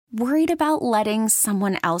Worried about letting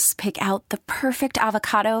someone else pick out the perfect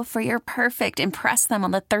avocado for your perfect impress them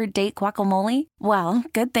on the third date guacamole? Well,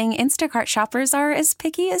 good thing Instacart shoppers are as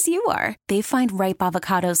picky as you are. They find ripe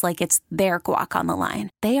avocados like it's their guac on the line.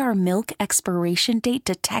 They are milk expiration date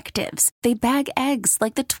detectives. They bag eggs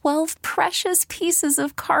like the 12 precious pieces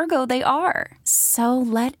of cargo they are. So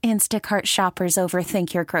let Instacart shoppers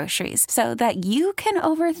overthink your groceries so that you can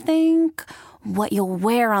overthink what you'll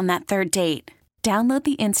wear on that third date. Download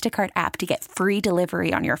the Instacart app to get free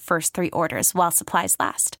delivery on your first 3 orders while supplies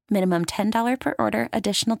last. Minimum $10 per order.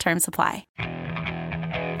 Additional terms apply.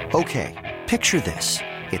 Okay, picture this.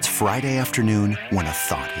 It's Friday afternoon when a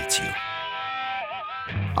thought hits you.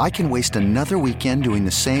 I can waste another weekend doing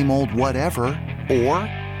the same old whatever, or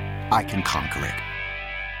I can conquer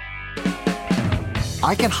it.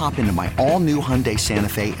 I can hop into my all-new Hyundai Santa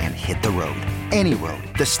Fe and hit the road. Any road.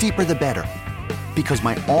 The steeper, the better. Because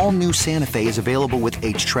my all-new Santa Fe is available with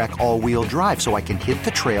H-Track all-wheel drive, so I can hit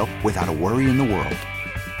the trail without a worry in the world.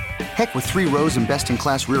 Heck, with 3 rows and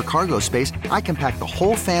best-in-class rear cargo space, I can pack the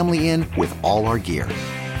whole family in with all our gear.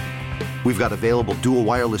 We've got available dual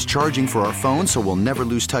wireless charging for our phones, so we'll never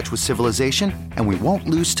lose touch with civilization, and we won't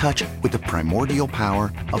lose touch with the primordial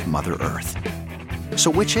power of Mother Earth.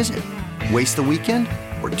 So which is it? Waste the weekend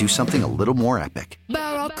or do something a little more epic?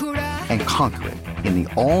 And conquer it in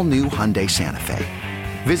the all-new Hyundai Santa Fe.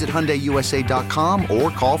 Visit HyundaiUSA.com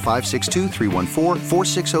or call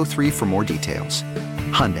 562-314-4603 for more details.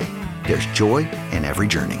 Hyundai, there's joy in every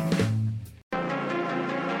journey.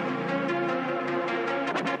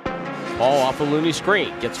 Ball off a Looney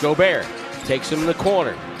screen. Gets Gobert. Takes him in the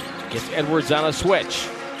corner. Gets Edwards on a switch.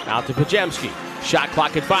 Out to Podziemski. Shot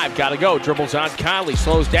clock at 5. Gotta go. Dribbles on Conley.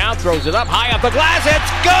 Slows down. Throws it up. High off the glass.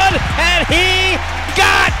 It's good. And he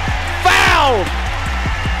got fouled.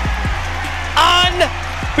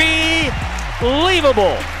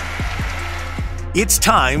 Unbelievable. It's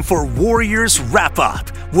time for Warriors Wrap-Up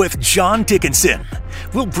with John Dickinson.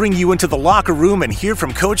 We'll bring you into the locker room and hear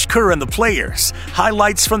from Coach Kerr and the players,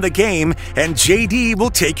 highlights from the game, and JD will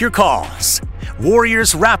take your calls.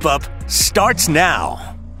 Warriors Wrap-Up starts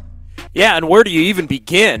now. Yeah, and where do you even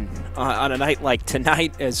begin on a night like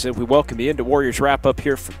tonight as we welcome you into Warriors Wrap-Up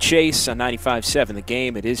here for Chase on 95.7 The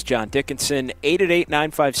Game. It is John Dickinson,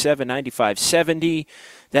 888-957-9570.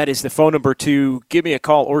 That is the phone number to give me a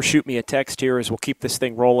call or shoot me a text here as we'll keep this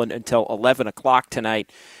thing rolling until 11 o'clock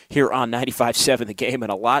tonight here on 95.7 The Game.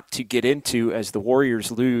 And a lot to get into as the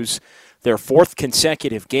Warriors lose their 4th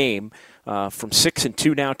consecutive game from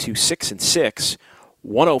 6-2 now to 6-6.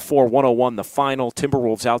 104-101 the final.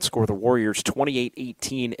 Timberwolves outscore the Warriors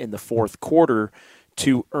 28-18 in the 4th quarter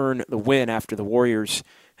to earn the win after the Warriors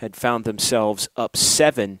had found themselves up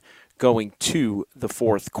 7 going to the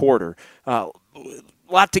 4th quarter. A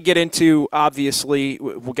lot to get into, obviously.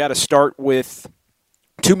 We've got to start with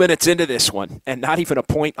 2 minutes into this one and not even a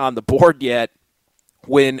point on the board yet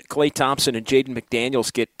when Klay Thompson and Jaden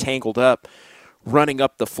McDaniels get tangled up running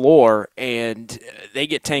up the floor, and they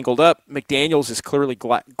get tangled up. McDaniels is clearly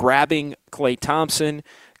grabbing Klay Thompson.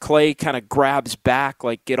 Klay kind of grabs back,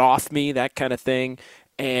 like, get off me, that kind of thing.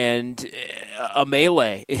 And a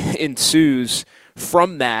melee ensues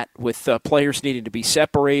from that with players needing to be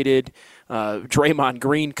separated. Draymond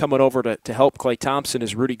Green coming over to help Klay Thompson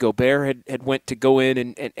as Rudy Gobert had went to go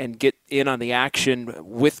in and get in on the action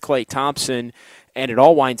with Klay Thompson. And it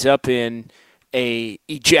all winds up in a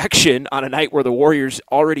ejection on a night where the Warriors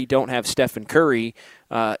already don't have Stephen Curry.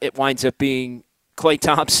 It winds up being Klay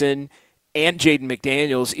Thompson and Jaden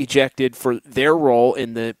McDaniels ejected for their role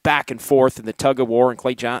in the back and forth and the tug of war. And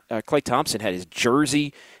Klay Thompson had his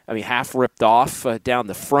jersey, half ripped off down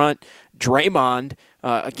the front. Draymond,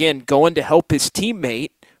 again, going to help his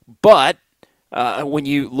teammate, but when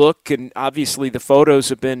you look, and obviously the photos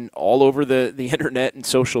have been all over the internet and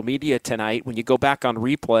social media tonight, when you go back on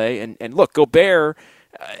replay and look, Gobert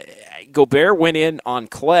went in on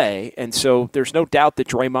Klay, and so there's no doubt that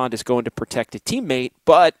Draymond is going to protect a teammate,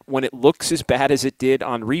 but when it looks as bad as it did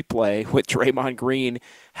on replay with Draymond Green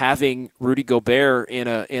having Rudy Gobert in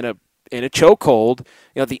a chokehold,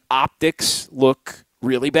 the optics look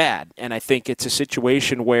really bad. And I think it's a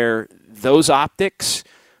situation where those optics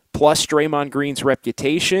plus Draymond Green's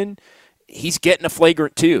reputation, he's getting a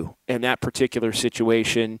flagrant 2 in that particular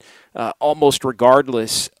situation, almost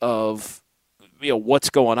regardless of what's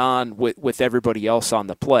going on with everybody else on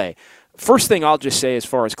the play. First thing I'll just say as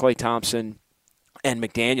far as Klay Thompson and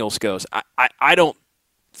McDaniels goes, I don't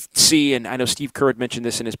see, and I know Steve Kerr had mentioned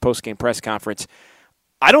this in his post-game press conference,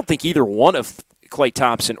 I don't think either one of Klay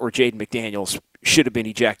Thompson or Jaden McDaniels should have been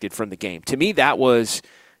ejected from the game. To me, that was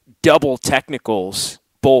double technicals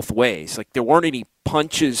both ways. Like, there weren't any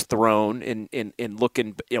punches thrown in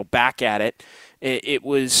looking back at it. It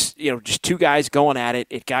was just two guys going at it.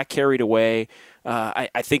 It got carried away.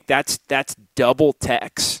 I think that's double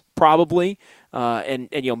Tex probably. And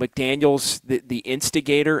McDaniel's the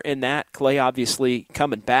instigator in that. Klay obviously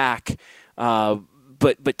coming back.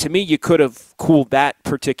 But to me, you could have cooled that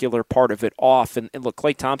particular part of it off. And look,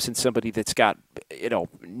 Klay Thompson's somebody that's got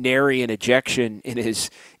nary an ejection in his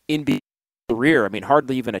NBA career. I mean,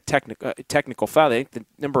 hardly even a technical foul. I think the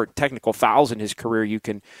number of technical fouls in his career you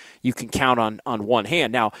can count on one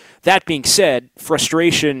hand. Now, that being said,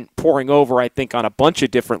 frustration pouring over, I think, on a bunch of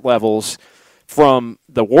different levels from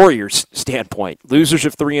the Warriors' standpoint. Losers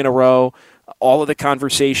of 3 in a row. All of the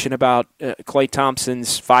conversation about Klay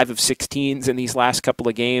Thompson's 5 of 16s in these last couple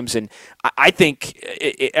of games, and I think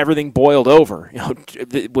everything boiled over.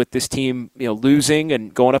 With this team, losing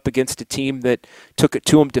and going up against a team that took it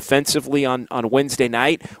to them defensively on Wednesday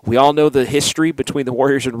night. We all know the history between the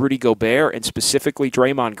Warriors and Rudy Gobert, and specifically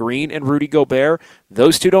Draymond Green and Rudy Gobert.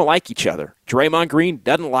 Those two don't like each other. Draymond Green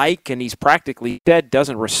doesn't like, and he's practically said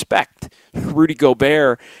doesn't respect Rudy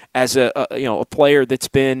Gobert as a player that's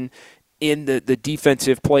been in the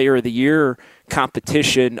Defensive Player of the Year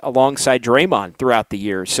competition alongside Draymond throughout the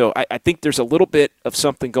year. So I think there's a little bit of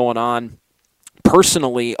something going on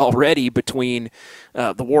personally already between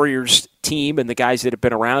the Warriors team and the guys that have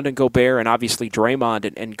been around and Gobert, and obviously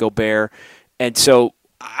Draymond and Gobert. And so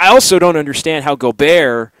I also don't understand how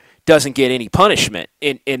Gobert doesn't get any punishment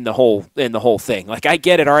in the whole thing. Like, I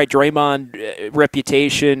get it. All right, Draymond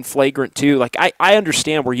reputation, flagrant too. Like, I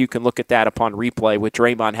understand where you can look at that upon replay with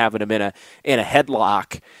Draymond having him in a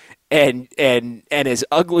headlock, and as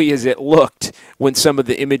ugly as it looked when some of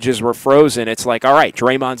the images were frozen, it's like, all right,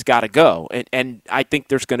 Draymond's got to go. And I think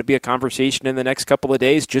there's going to be a conversation in the next couple of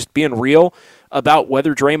days, just being real about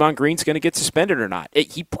whether Draymond Green's going to get suspended or not.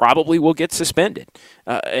 He probably will get suspended,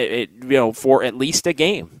 for at least a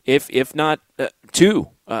game, if not two,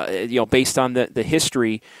 based on the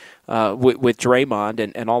history with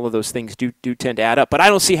Draymond, and all of those things do tend to add up. But I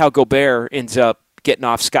don't see how Gobert ends up getting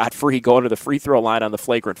off scot-free, going to the free throw line on the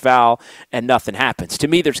flagrant foul, and nothing happens. To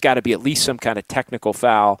me, there's got to be at least some kind of technical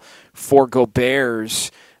foul for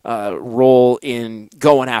Gobert's role in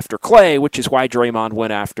going after Klay, which is why Draymond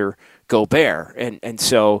went after Gobert. And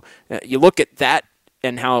so you look at that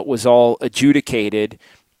and how it was all adjudicated,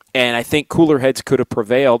 and I think cooler heads could have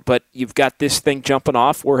prevailed, but you've got this thing jumping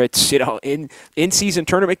off where it's, in-season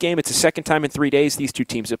tournament game. It's the second time in 3 days these two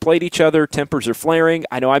teams have played each other. Tempers are flaring.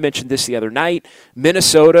 I know I mentioned this the other night.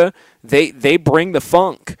 Minnesota, they bring the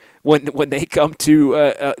funk when they come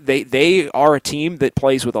to they are a team that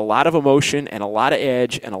plays with a lot of emotion and a lot of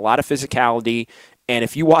edge and a lot of physicality. And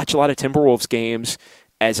if you watch a lot of Timberwolves games,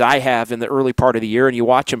 as I have in the early part of the year, and you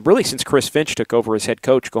watch them really since Chris Finch took over as head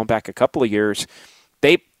coach going back a couple of years,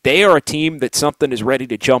 they are a team that something is ready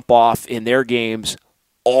to jump off in their games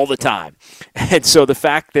all the time. And so the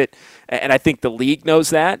fact that, and I think the league knows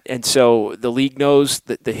that, and so the league knows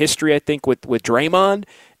the history, I think, with Draymond,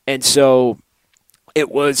 and so it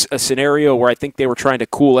was a scenario where I think they were trying to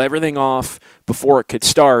cool everything off before it could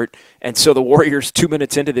start, and so the Warriors 2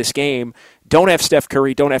 minutes into this game don't have Steph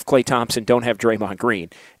Curry, don't have Klay Thompson, don't have Draymond Green.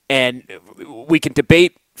 And we can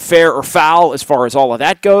debate fair or foul as far as all of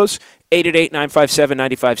that goes.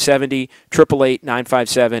 888-957-9570,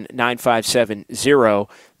 888-957-9570.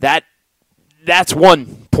 That's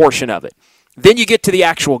one portion of it. Then you get to the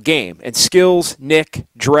actual game. And Skills, Nick,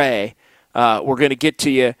 Dre, we're going to get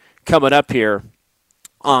to you coming up here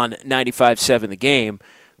on 95.7 The Game.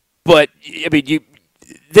 But, I mean,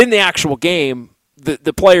 then the actual game,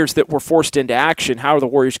 the players that were forced into action, how are the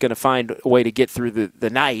Warriors going to find a way to get through the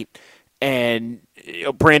night? And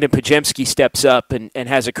Brandin Podziemski steps up and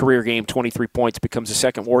has a career game, 23 points, becomes the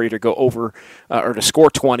second Warrior to go over or to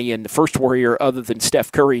score 20, and the first Warrior other than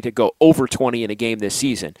Steph Curry to go over 20 in a game this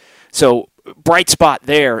season. So bright spot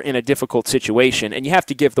there in a difficult situation. And you have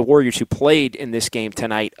to give the Warriors who played in this game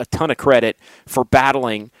tonight a ton of credit for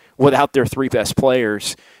battling without their three best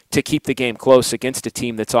players to keep the game close against a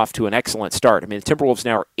team that's off to an excellent start. I mean, the Timberwolves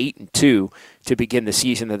now are 8-2 to begin the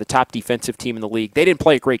season. They're the top defensive team in the league. They didn't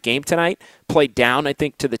play a great game tonight, played down, I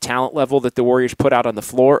think, to the talent level that the Warriors put out on the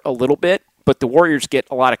floor a little bit, but the Warriors get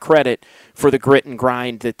a lot of credit for the grit and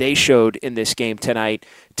grind that they showed in this game tonight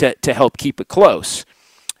to help keep it close.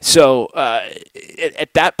 So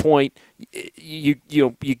at that point, you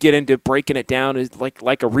get into breaking it down as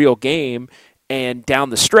like a real game. And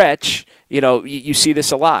down the stretch, you see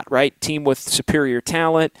this a lot, right? Team with superior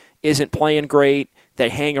talent isn't playing great. They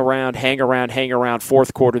hang around.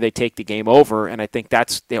 Fourth quarter, they take the game over, and I think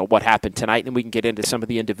that's what happened tonight. And we can get into some of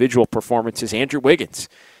the individual performances. Andrew Wiggins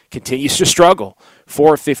continues to struggle.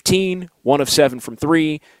 4 of 15, 1 of 7 from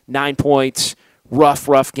 3, 9 points.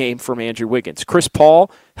 Rough game from Andrew Wiggins. Chris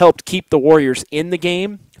Paul helped keep the Warriors in the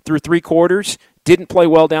game through 3 quarters. Didn't play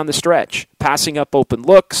well down the stretch. Passing up open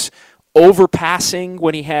looks, overpassing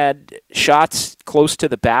when he had shots close to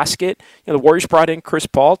the basket. The Warriors brought in Chris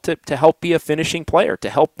Paul to help be a finishing player, to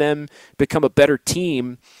help them become a better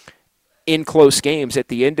team in close games at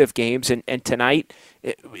the end of games. And tonight,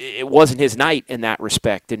 it wasn't his night in that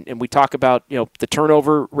respect. And we talk about the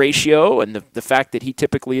turnover ratio and the fact that he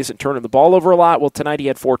typically isn't turning the ball over a lot. Well, tonight he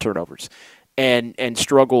had 4 turnovers. And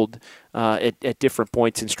struggled at different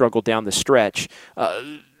points and struggled down the stretch.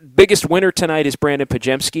 Biggest winner tonight is Brandin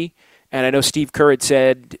Podziemski. And I know Steve Kerr had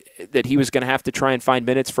said that he was going to have to try and find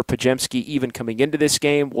minutes for Podziemski even coming into this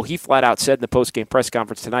game. Well, he flat out said in the postgame press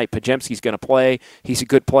conference tonight, Podziemski's going to play. He's a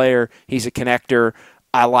good player. He's a connector.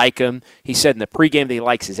 I like him. He said in the pregame that he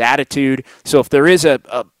likes his attitude. So if there is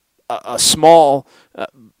a small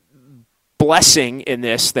blessing in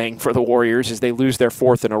this thing for the Warriors as they lose their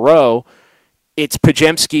 4th in a row, it's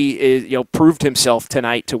Podziemski proved himself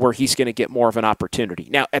tonight to where he's going to get more of an opportunity.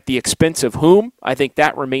 Now, at the expense of whom? I think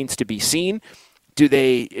that remains to be seen. Do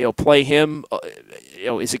they play him?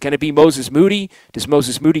 Is it going to be Moses Moody? Does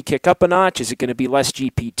Moses Moody kick up a notch? Is it going to be less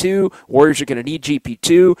GP2? Warriors are going to need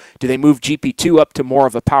GP2. Do they move GP2 up to more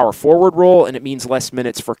of a power forward role, and it means less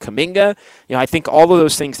minutes for Kuminga? I think all of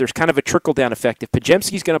those things, there's kind of a trickle-down effect. If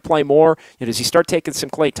Podziemski's going to play more, does he start taking some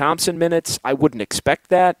Klay Thompson minutes? I wouldn't expect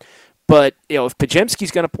that. But if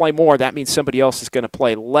Podziemski's going to play more, that means somebody else is going to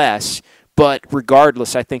play less. But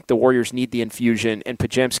regardless, I think the Warriors need the infusion. And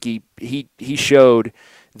Podziemski, he showed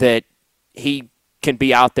that he can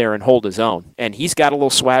be out there and hold his own. And he's got a little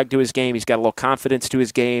swag to his game. He's got a little confidence to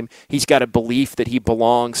his game. He's got a belief that he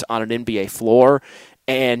belongs on an NBA floor.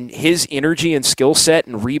 And his energy and skill set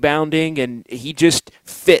and rebounding, and he just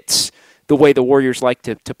fits the way the Warriors like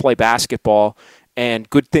to play basketball. And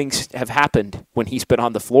good things have happened when he's been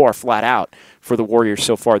on the floor flat out for the Warriors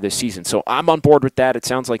so far this season. So I'm on board with that. It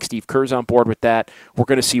sounds like Steve Kerr's on board with that. We're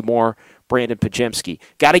going to see more Brandin Podziemski.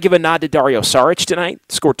 Got to give a nod to Dario Saric tonight.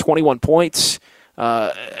 Scored 21 points.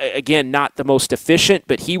 Again, not the most efficient,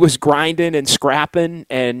 but he was grinding and scrapping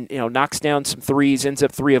and knocks down some threes, ends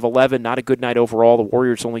up 3 of 11. Not a good night overall. The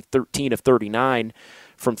Warriors only 13 of 39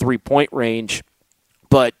 from three-point range.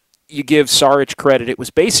 But you give Saric credit. It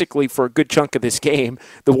was basically, for a good chunk of this game,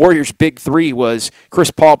 the Warriors' big 3 was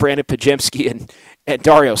Chris Paul, Brandin Podziemski, and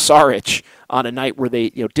Dario Saric on a night where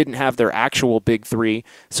they didn't have their actual big 3.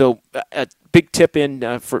 So a big tip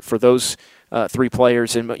in for those 3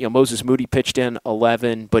 players. And Moses Moody pitched in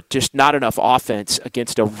 11, but just not enough offense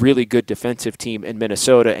against a really good defensive team in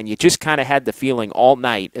Minnesota. And you just kind of had the feeling all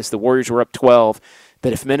night as the Warriors were up 12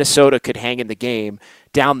 that if Minnesota could hang in the game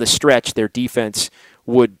down the stretch, their defense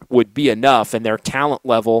would be enough, and their talent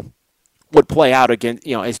level would play out again,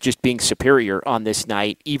 as just being superior on this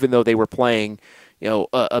night, even though they were playing,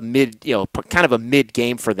 a mid, kind of a mid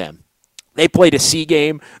game for them. They played a C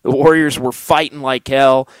game. The Warriors were fighting like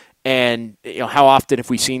hell, and how often have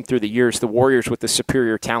we seen through the years the Warriors with the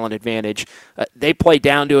superior talent advantage? They play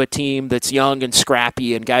down to a team that's young and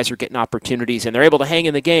scrappy, and guys are getting opportunities, and they're able to hang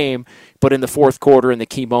in the game. But in the fourth quarter, in the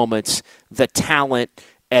key moments, the talent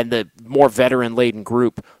and the more veteran-laden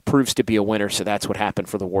group proves to be a winner, so that's what happened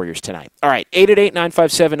for the Warriors tonight. All right,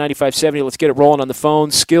 888-957-9570. Let's get it rolling on the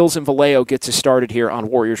phone. Skills and Vallejo gets us started here on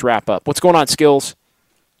Warriors Wrap-Up. What's going on, Skills?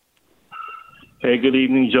 Hey, good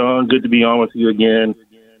evening, John. Good to be on with you again.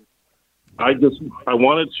 I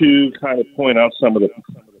wanted to kind of point out some of the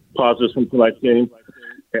positives from tonight's game.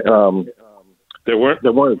 There weren't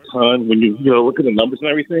a ton when you look at the numbers and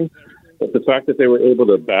everything, but the fact that they were able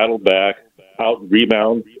to battle back,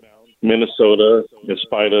 out-rebound Minnesota in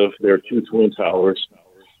spite of their 2 twin towers.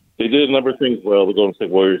 They did a number of things well, the Golden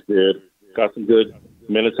State Warriors did. Got some good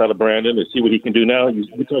minutes out of Brandon to see what he can do now.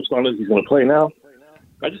 We touched on it. He's going to play now.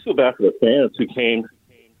 I just feel bad for the fans who came,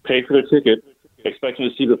 paid for their ticket, expecting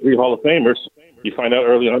to see the 3 Hall of Famers. You find out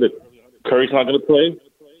early on that Curry's not going to play,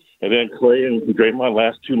 and then Klay and Draymond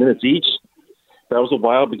last 2 minutes each. That was a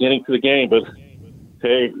wild beginning to the game, but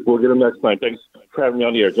hey, we'll get them next time. Thanks for having me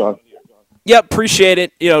on the air, John. Yep, appreciate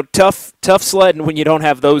it. Tough sledding when you don't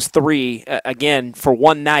have those 3. Again, for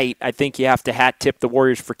one night, I think you have to hat tip the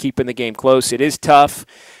Warriors for keeping the game close. It is tough.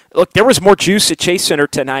 Look, there was more juice at Chase Center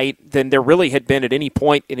tonight than there really had been at any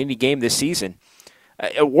point in any game this season.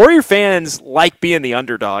 Warrior fans like being the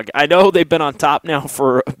underdog. I know they've been on top now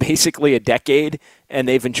for basically a decade, and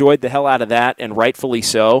they've enjoyed the hell out of that, and rightfully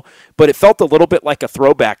so. But it felt a little bit like a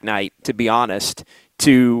throwback night, to be honest,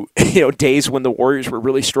 to days when the Warriors were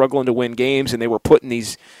really struggling to win games, and they were putting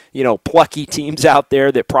these plucky teams out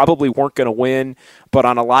there that probably weren't going to win, but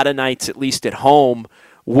on a lot of nights, at least at home,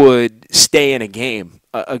 would stay in a game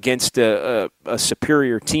against a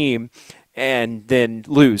superior team and then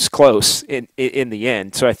lose close in the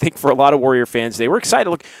end. So I think for a lot of Warrior fans, they were excited.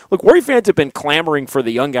 Look, Warrior fans have been clamoring for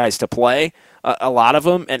the young guys to play, a lot of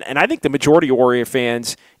them, and I think the majority of Warrior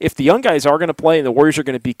fans, if the young guys are going to play and the Warriors are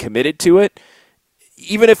going to be committed to it,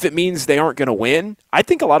 even if it means they aren't going to win, I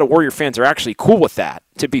think a lot of Warrior fans are actually cool with that,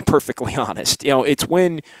 to be perfectly honest. It's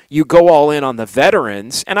when you go all in on the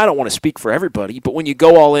veterans, and I don't want to speak for everybody, but when you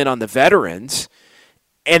go all in on the veterans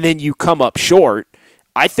and then you come up short,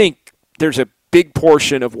 I think there's a big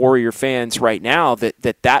portion of Warrior fans right now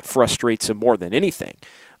that frustrates them more than anything.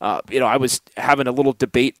 I was having a little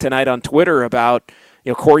debate tonight on Twitter about,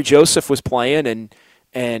 Corey Joseph was playing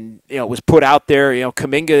and it was put out there,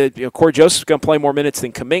 Kuminga, Corey Joseph's going to play more minutes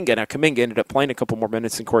than Kuminga. Now, Kuminga ended up playing a couple more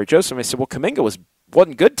minutes than Corey Joseph. I said, well, Kuminga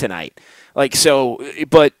wasn't good tonight. But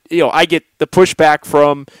I get the pushback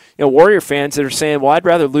from, Warrior fans that are saying, well, I'd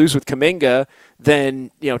rather lose with Kuminga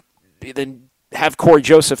than have Corey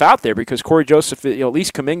Joseph out there, because Corey Joseph, at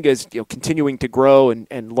least Kuminga is continuing to grow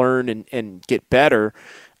and learn and get better.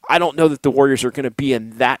 I don't know that the Warriors are going to be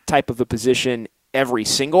in that type of a position every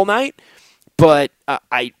single night, but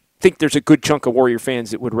I think there's a good chunk of Warrior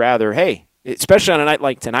fans that would rather, hey, especially on a night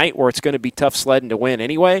like tonight where it's going to be tough sledding to win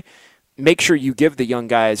anyway, make sure you give the young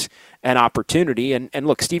guys an opportunity. And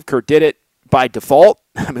look, Steve Kerr did it by default.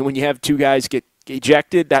 I mean, when you have two guys get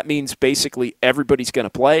ejected, that means basically everybody's going to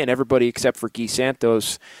play, and everybody except for Guy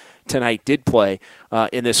Santos tonight did play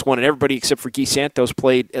in this one, and everybody except for Guy Santos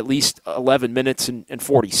played at least 11 minutes and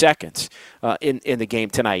 40 seconds in the game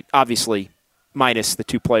tonight, obviously minus the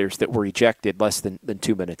two players that were ejected less than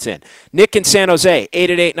 2 minutes in. Nick in San Jose,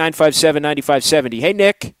 888-957-9570. Hey,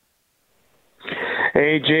 Nick.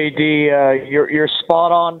 Hey, JD, you're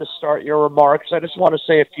spot on to start your remarks. I just want to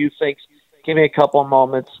say a few things. Give me a couple of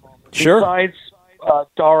moments. Sure. Besides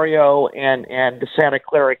Dario and the Santa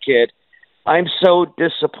Clara kid, I'm so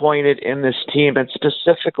disappointed in this team, and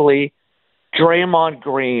specifically Draymond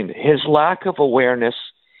Green. His lack of awareness.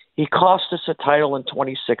 He cost us a title in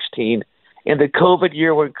 2016. In the COVID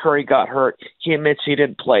year when Curry got hurt, he admits he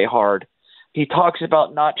didn't play hard. He talks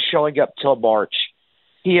about not showing up till March.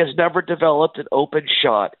 He has never developed an open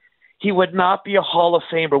shot. He would not be a Hall of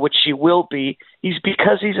Famer, which he will be.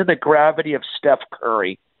 Because he's in the gravity of Steph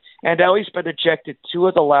Curry. And now he's been ejected 2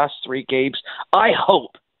 of the last 3 games. I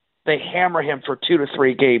hope they hammer him for 2 to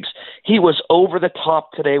 3 games. He was over the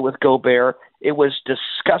top today with Gobert. It was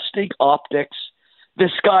disgusting optics.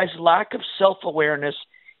 This guy's lack of self-awareness.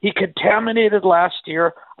 He contaminated last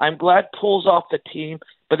year. I'm glad Poole's off the team,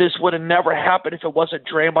 but this would have never happened if it wasn't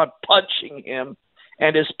Draymond punching him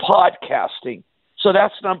and his podcasting. So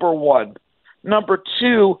that's number one. Number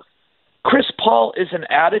two, Chris Paul is an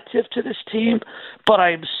additive to this team, but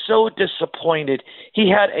I'm so disappointed. He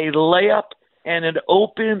had a layup and an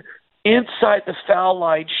open inside the foul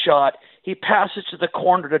line shot. He passes to the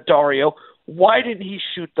corner to Dario. Why didn't he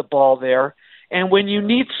shoot the ball there? And when you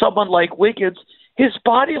need someone like Wiggins, his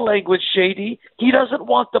body language, JD, he doesn't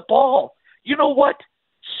want the ball. You know what?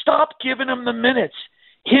 Stop giving him the minutes.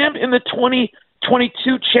 Him in the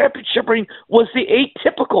 2022 championship ring was the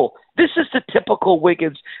atypical. This is the typical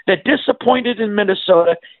Wiggins that disappointed in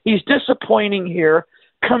Minnesota. He's disappointing here.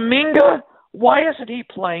 Kuminga, why isn't he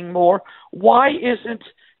playing more? Why isn't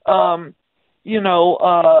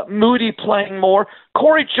Moody playing more?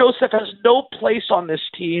 Corey Joseph has no place on this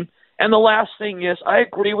team. And the last thing is, I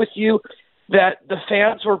agree with you that the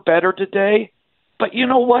fans were better today. But you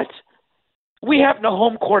know what? We have no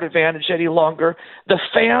home court advantage any longer. The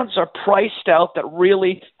fans are priced out that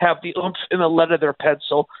really have the oomph in the lead of their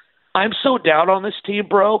pencil. I'm so down on this team,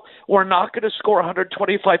 bro. We're not going to score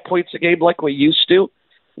 125 points a game like we used to.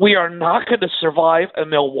 We are not going to survive a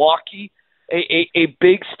Milwaukee, a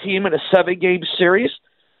Bigs team in a 7-game series.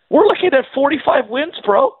 We're looking at 45 wins,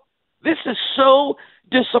 bro. This is so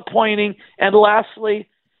disappointing. And lastly,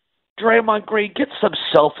 Draymond Green, get some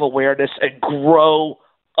self-awareness and grow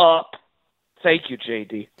up. Thank you,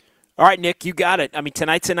 JD. All right, Nick, you got it. I mean,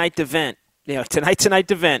 tonight's a night event. Tonight's a night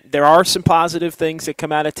event. There are some positive things that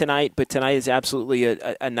come out of tonight, but tonight is absolutely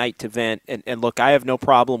a night event. And look, I have no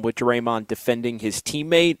problem with Draymond defending his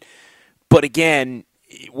teammate. But again,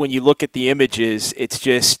 when you look at the images, it's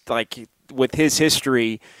just like with his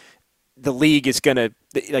history, the league is going to,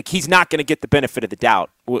 like, he's not going to get the benefit of the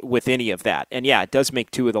doubt with any of that. And yeah, it does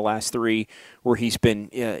make 2 of the last 3 where he's been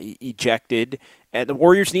ejected, and the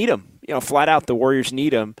Warriors need him. Flat out, the Warriors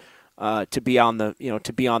need him to be on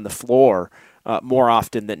the floor more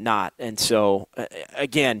often than not. And so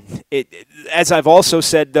again, as I've also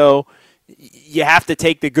said, though, you have to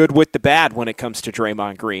take the good with the bad when it comes to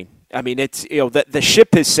Draymond Green. I mean, it's the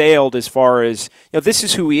ship has sailed as far as this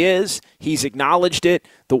is who he is. He's acknowledged it.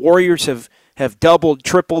 The Warriors have doubled,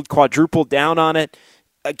 tripled, quadrupled down on it.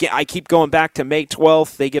 Again, I keep going back to May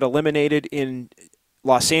 12th. They get eliminated in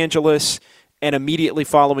Los Angeles, and immediately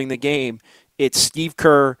following the game, it's Steve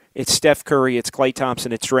Kerr, it's Steph Curry, it's Klay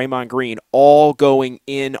Thompson, it's Draymond Green, all going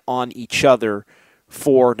in on each other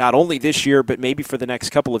for not only this year, but maybe for the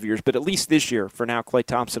next couple of years, but at least this year. For now, Klay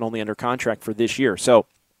Thompson only under contract for this year. So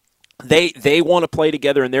they want to play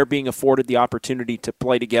together, and they're being afforded the opportunity to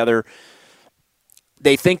play together.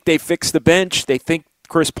 They think they fixed the bench. They think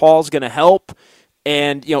Chris Paul's going to help.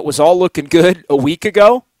 And, it was all looking good a week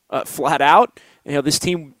ago, flat out. This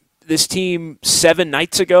team 7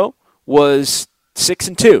 nights ago was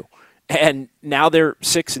 6-2. And now they're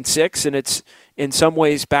 6-6, and it's in some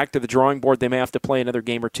ways back to the drawing board. They may have to play another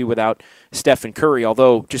game or 2 without Steph and Curry.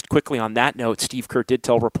 Although, just quickly on that note, Steve Kerr did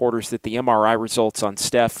tell reporters that the MRI results on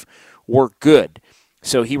Steph were good.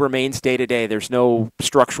 So he remains day-to-day. There's no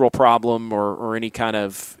structural problem or any kind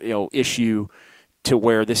of issue to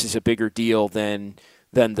where this is a bigger deal than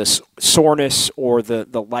the soreness or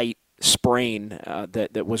the light sprain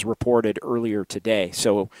that was reported earlier today.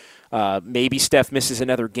 So maybe Steph misses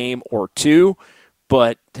another game or 2,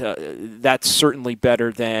 but that's certainly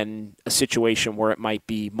better than a situation where it might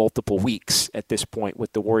be multiple weeks at this point,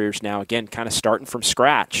 with the Warriors now, again, kind of starting from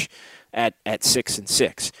scratch at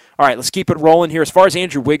 6-6. All right, let's keep it rolling here. As far as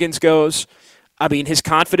Andrew Wiggins goes, I mean, his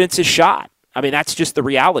confidence is shot. I mean, that's just the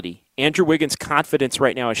reality. Andrew Wiggins' confidence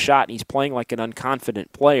right now is shot, and he's playing like an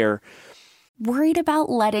unconfident player. Worried about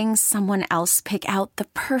letting someone else pick out the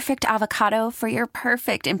perfect avocado for your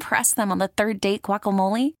perfect impress them on the third date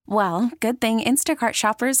guacamole? Well, good thing Instacart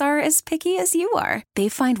shoppers are as picky as you are. They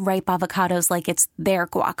find ripe avocados like it's their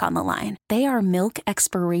guac on the line. They are milk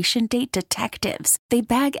expiration date detectives. They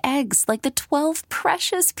bag eggs like the 12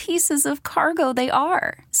 precious pieces of cargo they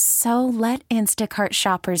are. So let Instacart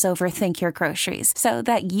shoppers overthink your groceries so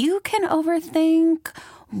that you can overthink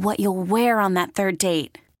what you'll wear on that third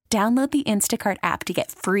date. Download the Instacart app to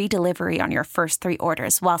get free delivery on your first 3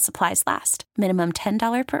 orders while supplies last. Minimum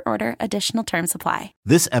 $10 per order. Additional terms apply.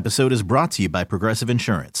 This episode is brought to you by Progressive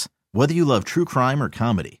Insurance. Whether you love true crime or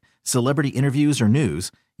comedy, celebrity interviews or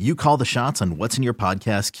news, you call the shots on what's in your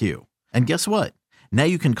podcast queue. And guess what? Now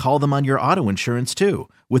you can call them on your auto insurance too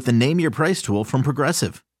with the Name Your Price tool from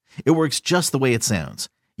Progressive. It works just the way it sounds.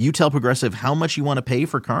 You tell Progressive how much you want to pay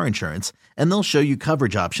for car insurance, and they'll show you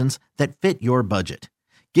coverage options that fit your budget.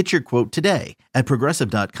 Get your quote today at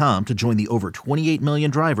Progressive.com to join the over 28 million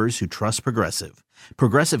drivers who trust Progressive.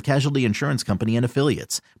 Progressive Casualty Insurance Company and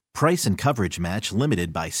Affiliates. Price and coverage match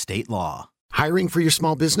limited by state law. Hiring for your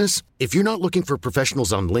small business? If you're not looking for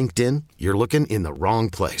professionals on LinkedIn, you're looking in the wrong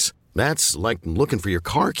place. That's like looking for your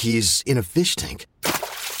car keys in a fish tank.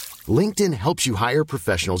 LinkedIn helps you hire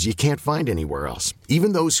professionals you can't find anywhere else,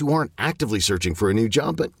 even those who aren't actively searching for a new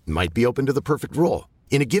job but might be open to the perfect role.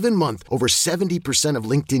 In a given month, over 70% of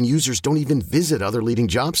LinkedIn users don't even visit other leading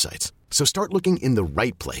job sites. So start looking in the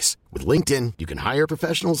right place. With LinkedIn, you can hire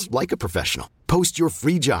professionals like a professional. Post your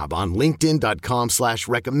free job on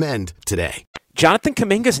linkedin.com/recommend today. Jonathan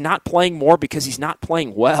Kuminga's not playing more because he's not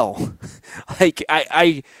playing well. Like,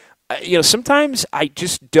 I sometimes I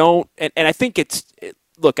just don't, and I think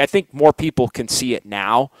I think more people can see it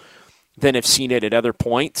now than have seen it at other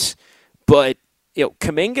points, but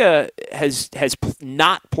Kuminga has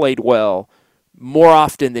not played well more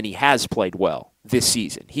often than he has played well this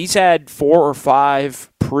season. He's had 4 or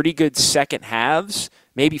 5 pretty good second halves,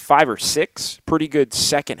 maybe 5 or 6 pretty good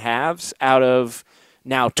second halves out of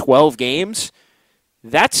now 12 games.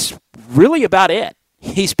 That's really about it.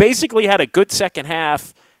 He's basically had a good second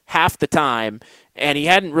half the time, and he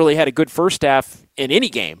hadn't really had a good first half in any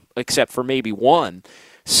game except for maybe one.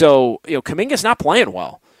 So, Kuminga's not playing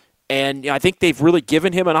well. And I think they've really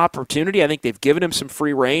given him an opportunity. I think they've given him some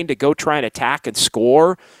free rein to go try and attack and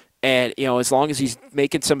score. And, as long as he's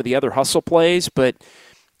making some of the other hustle plays. But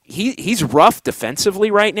he's rough defensively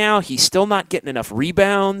right now. He's still not getting enough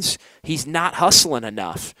rebounds. He's not hustling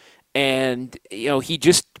enough. And,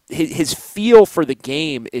 his feel for the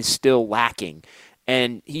game is still lacking.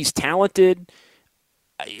 And he's talented.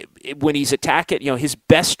 when he's attacking, his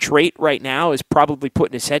best trait right now is probably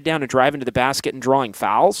putting his head down and driving to the basket and drawing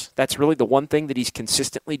fouls. That's really the one thing that he's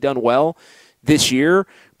consistently done well this year,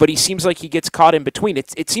 but he seems like he gets caught in between.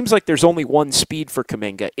 It seems like there's only one speed for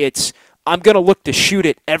Kuminga. It's, I'm going to look to shoot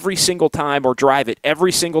it every single time or drive it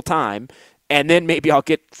every single time, and then maybe I'll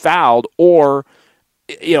get fouled, or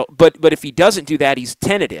but if he doesn't do that, he's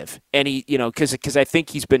tentative, and he because I think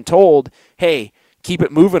he's been told, hey, keep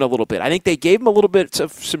it moving a little bit. I think they gave him a little bit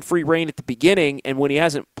of some free rein at the beginning, and when he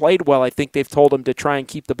hasn't played well, I think they've told him to try and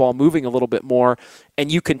keep the ball moving a little bit more,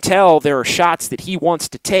 and you can tell there are shots that he wants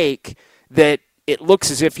to take that it looks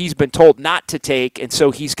as if he's been told not to take, and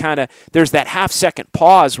so he's there's that half-second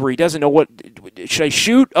pause where he doesn't know should I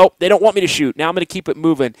shoot? Oh, they don't want me to shoot. Now I'm going to keep it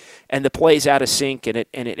moving, and the play's out of sync, and it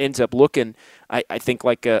ends up looking, I think,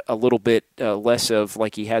 like a little bit less of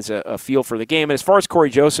like he has a feel for the game. And as far as Corey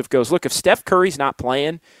Joseph goes, look, if Steph Curry's not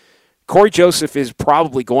playing, Corey Joseph is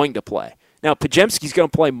probably going to play. Now, Podziemski's going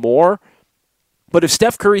to play more, but if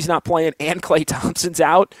Steph Curry's not playing and Klay Thompson's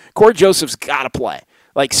out, Corey Joseph's got to play.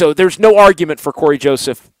 So there's no argument for Corey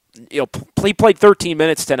Joseph. He played 13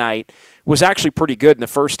 minutes tonight, was actually pretty good in the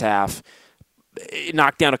first half,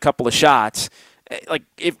 knocked down a couple of shots.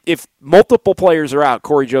 If multiple players are out,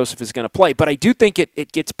 Corey Joseph is going to play. But I do think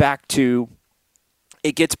it gets back to with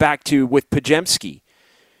Podziemski.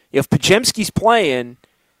 If Podziemski's playing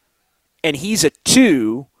and he's a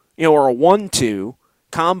 2, or a 1-2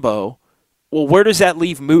 combo, well, where does that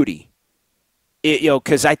leave Moody?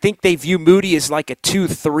 Because I think they view Moody as like a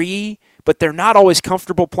 2-3, but they're not always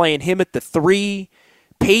comfortable playing him at the 3.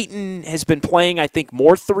 Peyton has been playing, I think,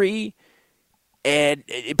 more 3,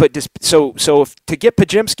 so if to get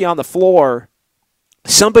Podziemski on the floor,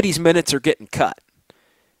 somebody's minutes are getting cut,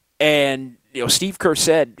 and Steve Kerr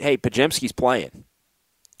said, "Hey, Podziemski's playing,"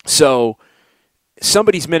 so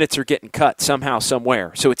somebody's minutes are getting cut somehow,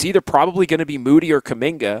 somewhere. So it's either probably going to be Moody or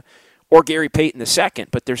Kuminga, or Gary Payton II,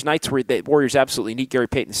 but there's nights where the Warriors absolutely need Gary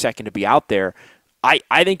Payton II to be out there. I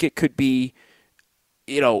think it could be,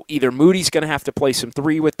 either Moody's going to have to play some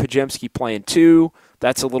 3 with Podziemski playing 2.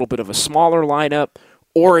 That's a little bit of a smaller lineup.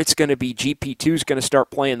 Or it's going to be GP2's going to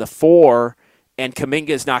start playing the 4, and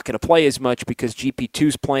Kuminga's not going to play as much because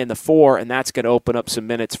GP2's playing the 4, and that's going to open up some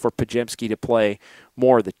minutes for Podziemski to play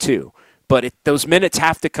more of the 2. But those minutes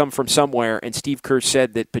have to come from somewhere, and Steve Kerr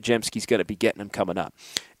said that Podziemski's going to be getting them coming up.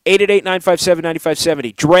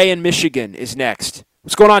 888-957-9570. Dre in Michigan is next.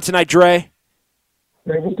 What's going on tonight, Dre?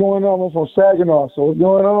 Hey, what's going on? I'm from Saginaw, so what's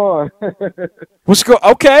going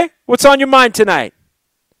on? Okay. What's on your mind tonight?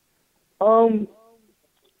 2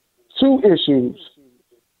 issues.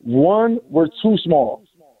 One, we're too small.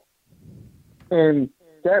 And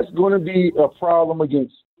that's going to be a problem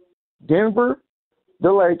against Denver,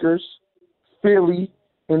 the Lakers, Philly,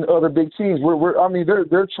 and other big teams.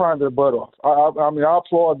 They're trying their butt off. I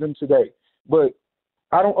applaud them today. But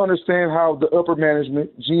I don't understand how the upper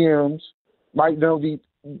management, GMs, Mike Dunleavy,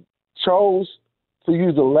 chose to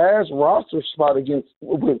use the last roster spot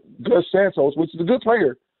with Gus Santos, which is a good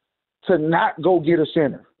player, to not go get a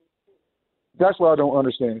center. That's what I don't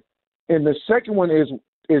understand. And the second one is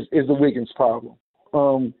the Wiggins problem.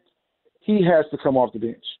 He has to come off the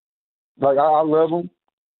bench. I love him,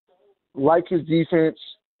 like his defense,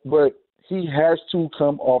 but he has to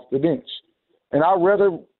come off the bench. And I'd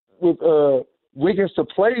rather with Wiggins to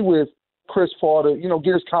play with Chris Paul to,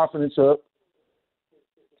 get his confidence up.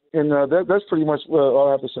 And that's pretty much all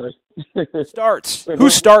I have to say. Starts. Who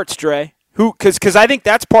starts, Dre? Because I think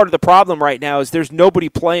that's part of the problem right now is there's nobody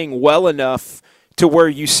playing well enough to where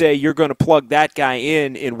you say you're going to plug that guy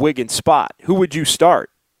in Wiggins' spot. Who would you start?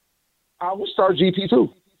 I would start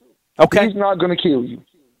GP2. Okay. He's not going to kill you.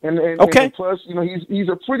 And plus, he's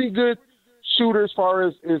a pretty good shooter as far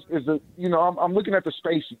as I'm looking at the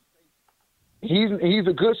spacing. He's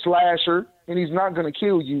a good slasher, and he's not going to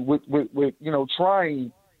kill you with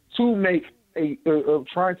trying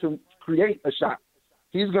to create a shot.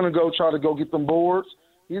 He's going to try to get them boards.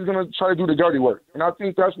 He's going to try to do the dirty work. And I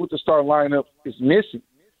think that's what the starting lineup is missing.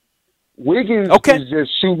 Wiggins is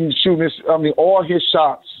just shooting. All his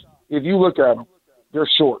shots, if you look at them, they're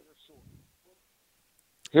short.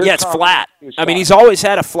 It's flat. He's always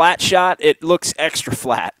had a flat shot. It looks extra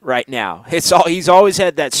flat right now. He's always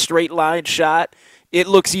had that straight line shot. It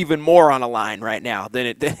looks even more on a line right now than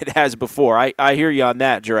it has before. I hear you on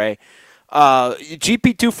that, Dre.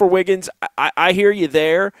 GP2 for Wiggins, I hear you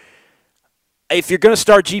there. If you're going to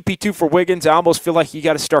start GP2 for Wiggins, I almost feel like you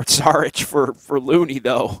got to start Saric for Looney,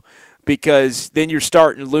 though, because then you're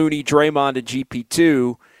starting Looney, Draymond, and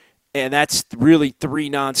GP2, and that's really 3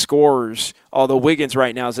 non-scorers, although Wiggins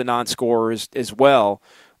right now is a non-scorer as well.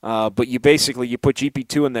 But you put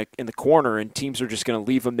GP2 in the corner, and teams are just going to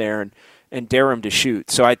leave him there and dare him to shoot.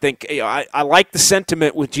 So I think I like the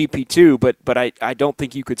sentiment with GP2, but I don't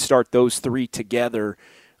think you could start those three together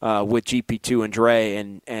with GP2 and Dre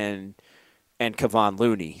and Kevon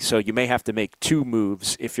Looney. So you may have to make two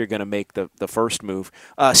moves if you're going to make the first move.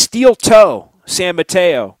 Steel Toe, San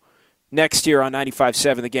Mateo, next year on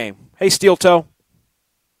 95.7 The Game. Hey, Steel Toe.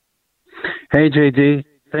 Hey, JD.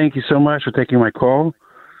 Thank you so much for taking my call.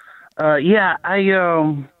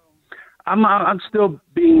 I'm still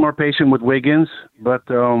being more patient with Wiggins, but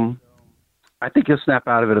I think he'll snap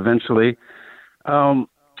out of it eventually.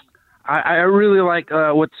 I really like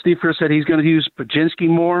what Steve first said. He's going to use Podziemski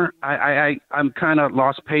more. I'm kind of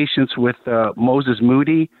lost patience with Moses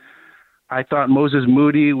Moody. I thought Moses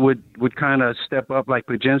Moody would kind of step up like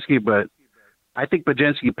Podziemski, but I think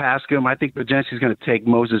Podziemski passed him. I think Podziemski's going to take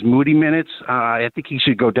Moses Moody minutes. I think he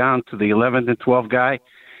should go down to the 11th and 12th guy.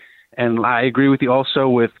 And I agree with you also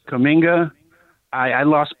with Kuminga. I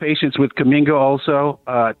lost patience with Kuminga also.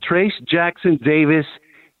 Trace Jackson Davis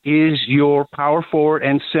is your power forward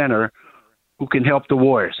and center who can help the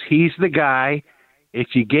Warriors. He's the guy.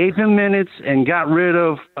 If you gave him minutes and got rid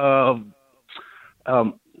of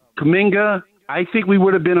Kuminga, I think we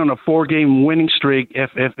would have been on a 4-game winning streak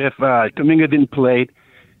if Kuminga didn't play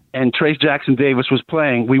and Trace Jackson Davis was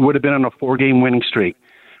playing. We would have been on a 4-game winning streak.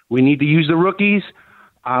 We need to use the rookies.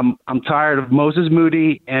 I'm tired of Moses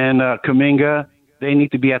Moody and Kuminga. They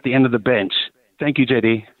need to be at the end of the bench. Thank you,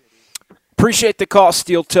 JD. Appreciate the call,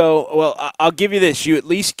 Steel Toe. Well, I'll give you this. You at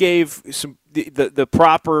least gave some the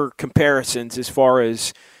proper comparisons as far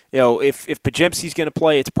as, if Podziemski's going to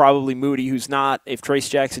play, it's probably Moody who's not. If Trace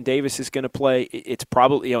Jackson Davis is going to play, it's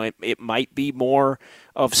probably, it might be more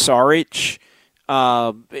of Saric.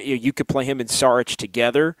 You could play him and Saric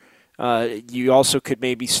together. You also could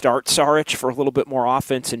maybe start Saric for a little bit more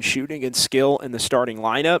offense and shooting and skill in the starting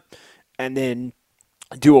lineup, and then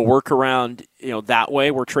do a workaround, that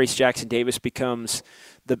way where Trace Jackson Davis becomes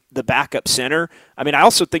the backup center. I mean, I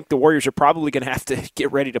also think the Warriors are probably going to have to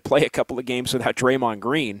get ready to play a couple of games without Draymond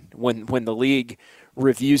Green when the league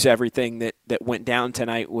reviews everything that went down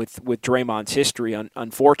tonight with Draymond's history,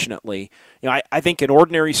 unfortunately. I think in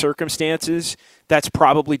ordinary circumstances, that's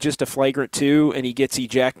probably just a flagrant 2, and he gets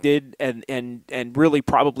ejected, and really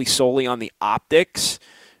probably solely on the optics,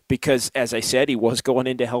 because, as I said, he was going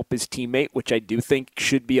in to help his teammate, which I do think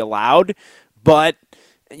should be allowed. But,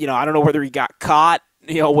 I don't know whether he got caught,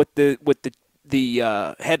 with the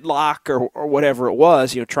headlock or whatever it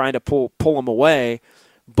was, trying to pull him away.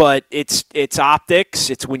 But it's optics.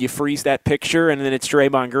 It's when you freeze that picture, and then it's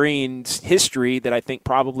Draymond Green's history that I think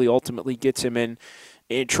probably ultimately gets him in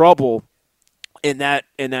trouble in that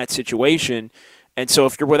situation. And so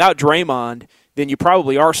if you're without Draymond, then you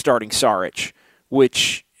probably are starting Saric,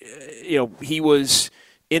 which he was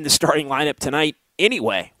in the starting lineup tonight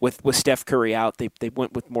anyway with Steph Curry out. They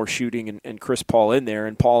went with more shooting and Chris Paul in there,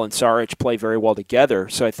 and Paul and Saric play very well together.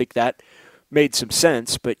 So I think that made some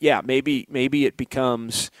sense. But yeah, maybe it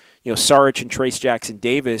becomes, Saric and Trace Jackson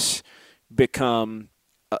Davis become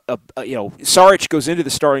Saric goes into the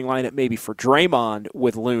starting lineup maybe for Draymond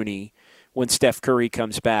with Looney when Steph Curry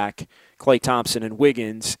comes back, Klay Thompson and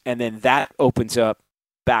Wiggins, and then that opens up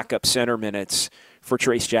backup center minutes for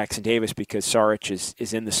Trace Jackson Davis because Saric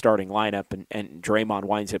is in the starting lineup and Draymond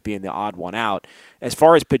winds up being the odd one out. As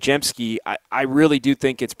far as Podziemski, I really do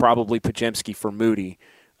think it's probably Podziemski for Moody.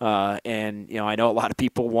 And I know a lot of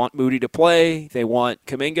people want Moody to play. They want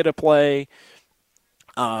Kuminga to play.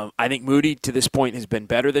 I think Moody to this point has been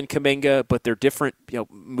better than Kuminga, but they're different.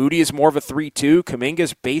 Moody is more of a 3-2.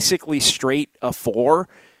 Kuminga's basically straight a 4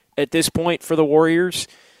 at this point for the Warriors.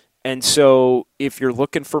 And so if you're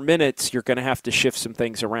looking for minutes, you're going to have to shift some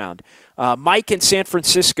things around. Mike in San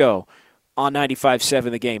Francisco on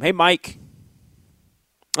 95.7 The Game. Hey, Mike.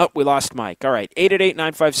 Oh, we lost Mike. All right,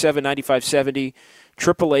 888-957-9570,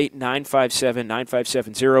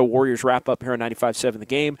 888-957-9570. Warriors wrap up here on 95.7 The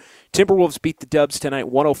Game. Timberwolves beat the Dubs tonight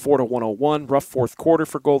 104-101. Rough fourth quarter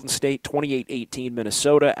for Golden State, 28-18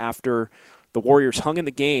 Minnesota after the Warriors hung in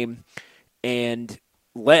the game and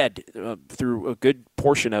led through a good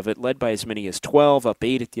portion of it, led by as many as 12, up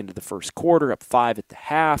 8 at the end of the first quarter, up 5 at the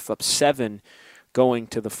half, up 7 going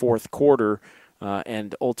to the fourth quarter.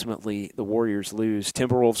 And ultimately, the Warriors lose.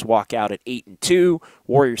 Timberwolves walk out at 8-2.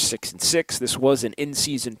 Warriors 6-6. This was an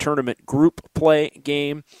in-season tournament group play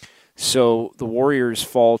game, so the Warriors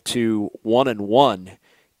fall to 1-1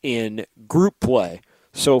 in group play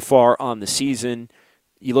so far on the season.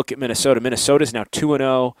 You look at Minnesota. Minnesota's now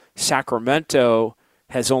 2-0. Sacramento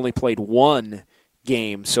has only played 1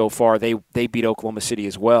 game so far. They beat Oklahoma City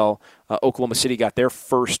as well. Oklahoma City got their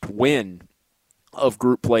first win of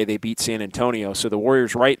group play. They beat San Antonio. So the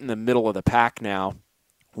Warriors right in the middle of the pack now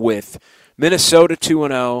with Minnesota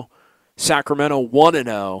 2-0, Sacramento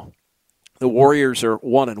 1-0. The Warriors are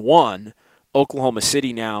 1-1. Oklahoma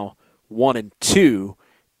City now 1-2.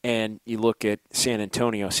 And you look at San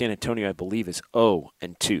Antonio. San Antonio, I believe, is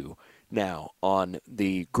 0-2 now on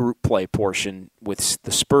the group play portion, with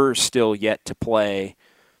the Spurs still yet to play.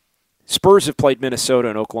 Spurs have played Minnesota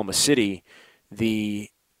and Oklahoma City. The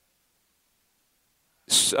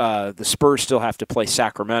Spurs still have to play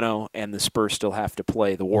Sacramento, and the Spurs still have to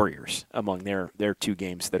play the Warriors among their two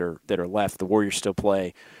games that are left. The Warriors still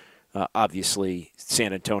play, obviously,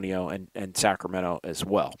 San Antonio and Sacramento as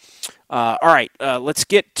well. All right, let's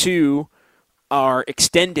get to our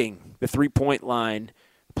extending the three-point line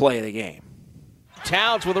play of the game.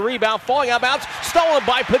 Towns with a rebound, falling out of bounds, stolen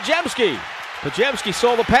by Podziemski. Podziemski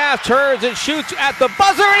stole the pass, turns and shoots at the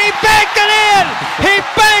buzzer, and he banked it in! He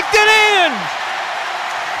banked it in!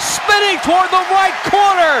 Spinning toward the right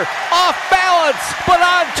corner, off balance, but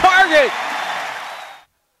on target.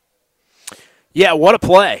 Yeah, what a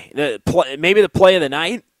play. Maybe the play of the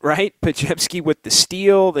night, right? Podziemski with the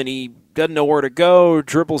steal, then he doesn't know where to go,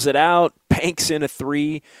 dribbles it out, banks in a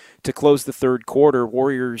three to close the third quarter.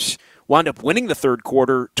 Warriors wound up winning the third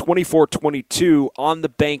quarter 24-22 on the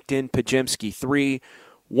banked-in Podziemski three.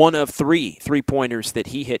 One of 3 3-pointers that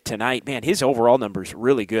he hit tonight. Man, his overall numbers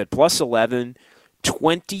really good. Plus 11,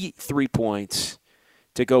 23 points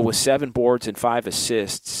to go with 7 boards and 5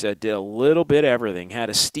 assists. Did a little bit of everything.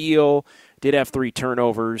 Had a steal, did have 3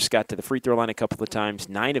 turnovers, got to the free throw line a couple of times.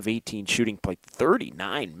 9 of 18 shooting, played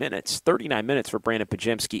 39 minutes. 39 minutes for Brandin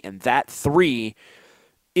Podziemski, and that three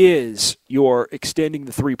is your extending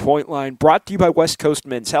the three-point line. Brought to you by West Coast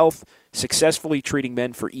Men's Health, successfully treating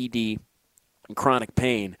men for ED and chronic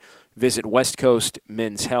pain. Visit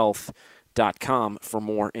westcoastmenshealth.com for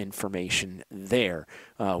more information there.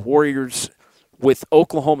 Warriors with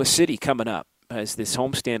Oklahoma City coming up as this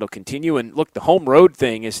homestand will continue. And look, the home road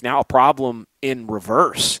thing is now a problem in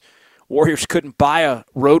reverse. Warriors couldn't buy a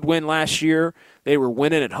road win last year. They were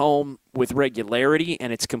winning at home with regularity,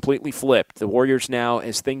 and it's completely flipped. The Warriors now,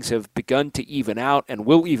 as things have begun to even out and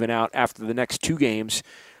will even out after the next 2 games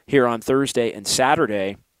here on Thursday and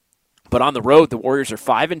Saturday. But on the road, the Warriors are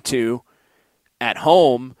 5-2. At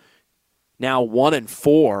home, now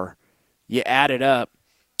 1-4. You add it up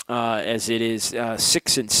as it is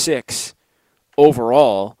 6-6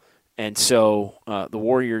 overall. And so the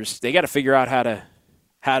Warriors, they got to figure out how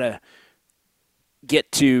to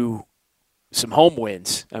get to some home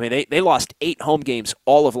wins. I mean, they lost 8 home games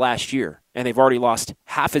all of last year, and they've already lost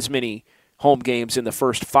half as many home games in the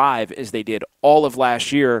first 5 as they did all of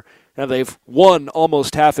last year. Now they've won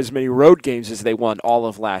almost half as many road games as they won all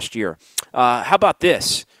of last year. How about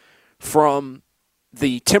this from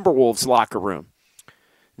the Timberwolves locker room?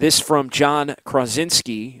 This from John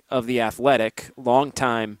Krasinski of The Athletic,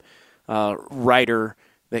 longtime writer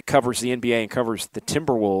that covers the NBA and covers the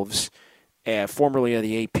Timberwolves, formerly of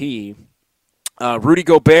the AP. Rudy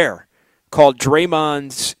Gobert called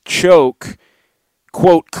Draymond's choke,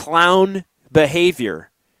 quote, clown behavior.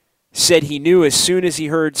 Said he knew as soon as he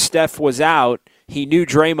heard Steph was out, he knew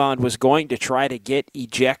Draymond was going to try to get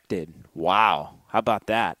ejected. Wow, how about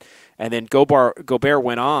that? And then Gobert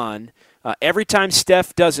went on, every time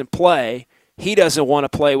Steph doesn't play, he doesn't want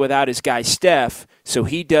to play without his guy Steph, so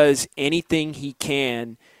he does anything he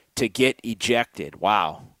can to get ejected.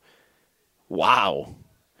 Wow.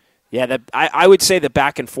 Yeah, I would say the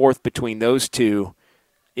back and forth between those two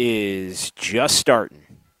is just starting,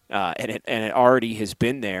 and it already has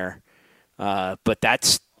been there. But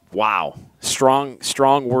that's wow,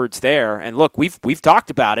 strong words there. And look, we've talked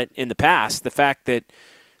about it in the past. The fact that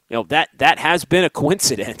that has been a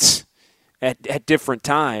coincidence at different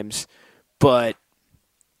times. But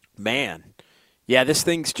man, yeah, this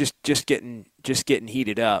thing's just getting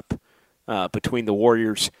heated up between the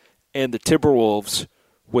Warriors and the Timberwolves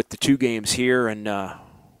with the 2 games here. And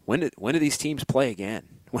when do these teams play again?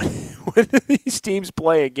 When do these teams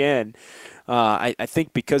play again? I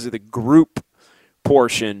think because of the group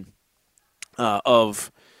portion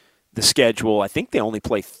of the schedule, I think they only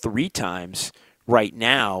play 3 times right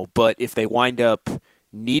now. But if they wind up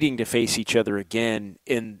needing to face each other again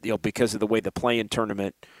because of the way the play-in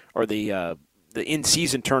tournament or the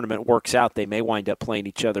in-season tournament works out, they may wind up playing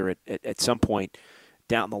each other at some point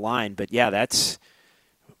down the line. But yeah, that's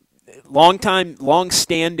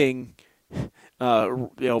long-standing,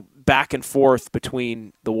 back and forth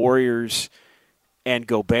between the Warriors and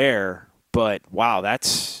Gobert. But wow,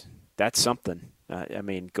 that's something.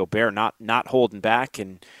 Gobert not holding back,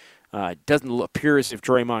 and it doesn't appear as if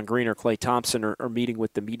Draymond Green or Klay Thompson are meeting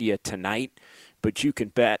with the media tonight, but you can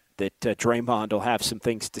bet that Draymond will have some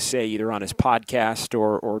things to say either on his podcast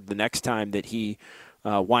or the next time that he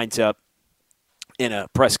winds up in a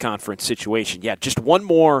press conference situation. Yeah, just one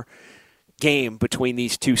more game between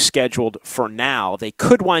these two scheduled for now. They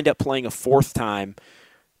could wind up playing a fourth time,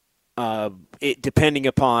 depending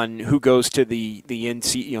upon who goes to the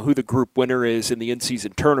who the group winner is in the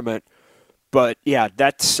in-season tournament. But yeah,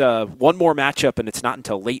 that's one more matchup, and it's not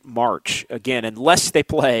until late March again, unless they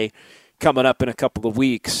play coming up in a couple of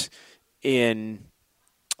weeks in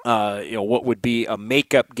what would be a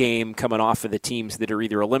makeup game coming off of the teams that are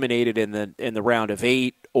either eliminated in the round of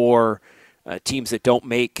 8 or teams that don't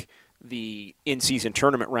make the in-season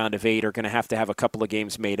tournament round of 8 are going to have a couple of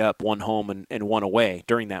games made up, one home and one away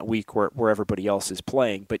during that week where everybody else is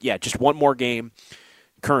playing. But yeah, just one more game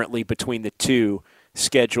currently between the two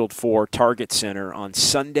scheduled for Target Center on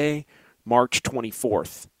Sunday, March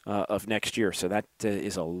 24th of next year. So that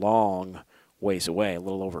is a long ways away, a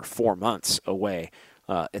little over 4 months away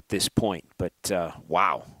at this point. But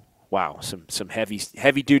wow, some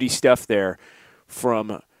heavy-duty stuff there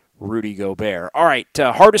from Rudy Gobert. All right,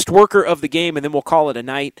 hardest worker of the game, and then we'll call it a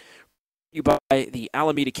night. You by the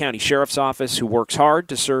Alameda County Sheriff's Office, who works hard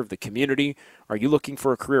to serve the community. Are you looking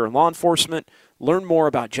for a career in law enforcement? Learn more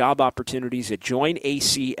about job opportunities at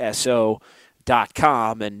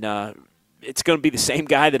joinacso.com. And it's going to be the same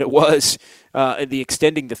guy that it was the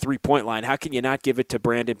extending the three-point line. How can you not give it to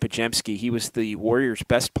Brandin Podziemski? He was the Warriors'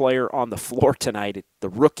 best player on the floor tonight. The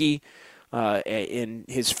rookie in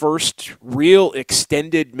his first real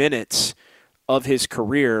extended minutes of his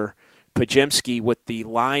career, Podziemski, with the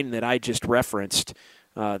line that I just referenced,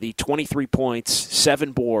 the 23 points,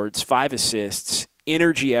 7 boards, 5 assists,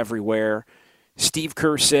 energy everywhere. Steve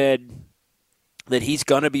Kerr said that he's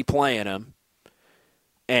going to be playing him,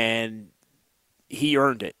 and he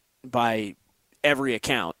earned it by every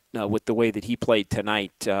account with the way that he played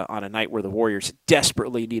tonight on a night where the Warriors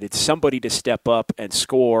desperately needed somebody to step up and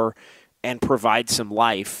score and provide some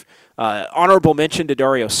life. Honorable mention to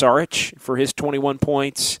Dario Saric for his 21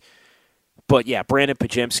 points. But, yeah, Brandin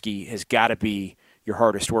Podziemski has got to be your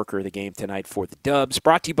hardest worker of the game tonight for the Dubs.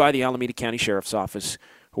 Brought to you by the Alameda County Sheriff's Office,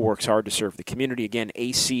 who works hard to serve the community. Again,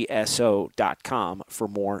 acso.com for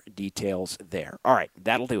more details there. All right,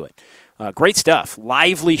 that'll do it. Great stuff.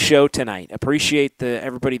 Lively show tonight. Appreciate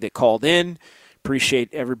everybody that called in.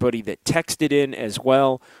 Appreciate everybody that texted in as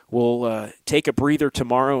well. We'll take a breather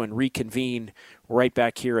tomorrow and reconvene right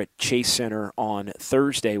back here at Chase Center on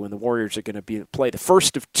Thursday when the Warriors are going to play the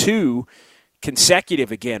first of 2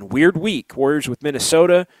 consecutive, again, weird week. Warriors with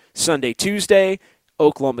Minnesota Sunday, Tuesday,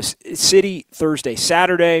 Oklahoma City Thursday,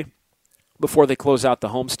 Saturday, before they close out the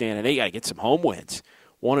homestand. And they got to get some home wins.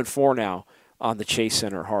 1-4 now on the Chase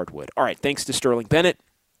Center hardwood. All right, thanks to Sterling Bennett.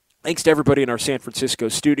 Thanks to everybody in our San Francisco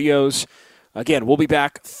studios. Again, we'll be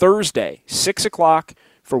back Thursday, 6 o'clock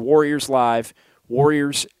for Warriors Live,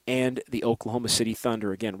 Warriors and the Oklahoma City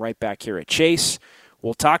Thunder. Again, right back here at Chase.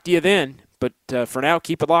 We'll talk to you then. But for now,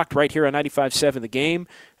 keep it locked right here on 95.7 The Game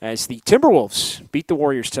as the Timberwolves beat the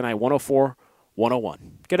Warriors tonight, 104-101.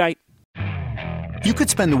 Good night. You could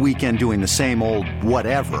spend the weekend doing the same old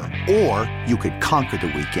whatever, or you could conquer the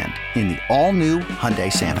weekend in the all-new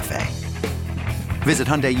Hyundai Santa Fe. Visit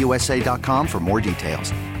HyundaiUSA.com for more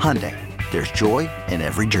details. Hyundai. There's joy in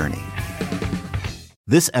every journey.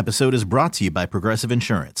 This episode is brought to you by Progressive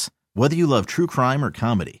Insurance. Whether you love true crime or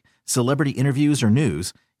comedy, celebrity interviews or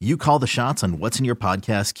news, you call the shots on what's in your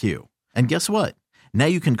podcast queue. And guess what? Now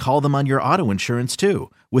you can call them on your auto insurance too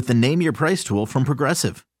with the Name Your Price tool from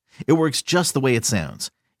Progressive. It works just the way it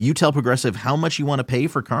sounds. You tell Progressive how much you want to pay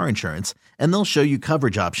for car insurance, and they'll show you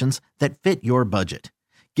coverage options that fit your budget.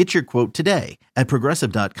 Get your quote today at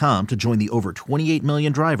Progressive.com to join the over 28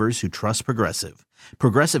 million drivers who trust Progressive.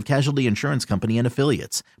 Progressive Casualty Insurance Company and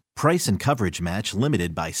Affiliates. Price and coverage match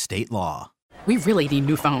limited by state law. We really need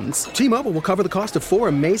new phones. T-Mobile will cover the cost of 4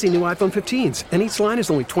 amazing new iPhone 15s, and each line is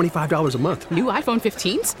only $25 a month. New iPhone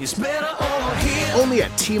 15s? It's better over here. Only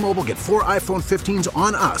at T-Mobile, get 4 iPhone 15s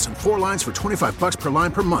on us and 4 lines for $25 per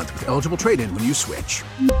line per month with eligible trade-in when you switch.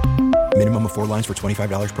 Minimum of 4 lines for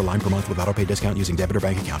 $25 per line per month with autopay discount using debit or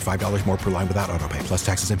bank account. $5 more per line without autopay, plus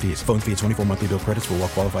taxes and fees. Phone fee at 24 monthly bill credits for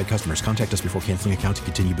well-qualified customers. Contact us before canceling account to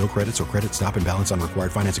continue bill credits or credit stop and balance on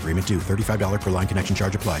required finance agreement due. $35 per line connection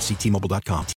charge applies. See T-Mobile.com.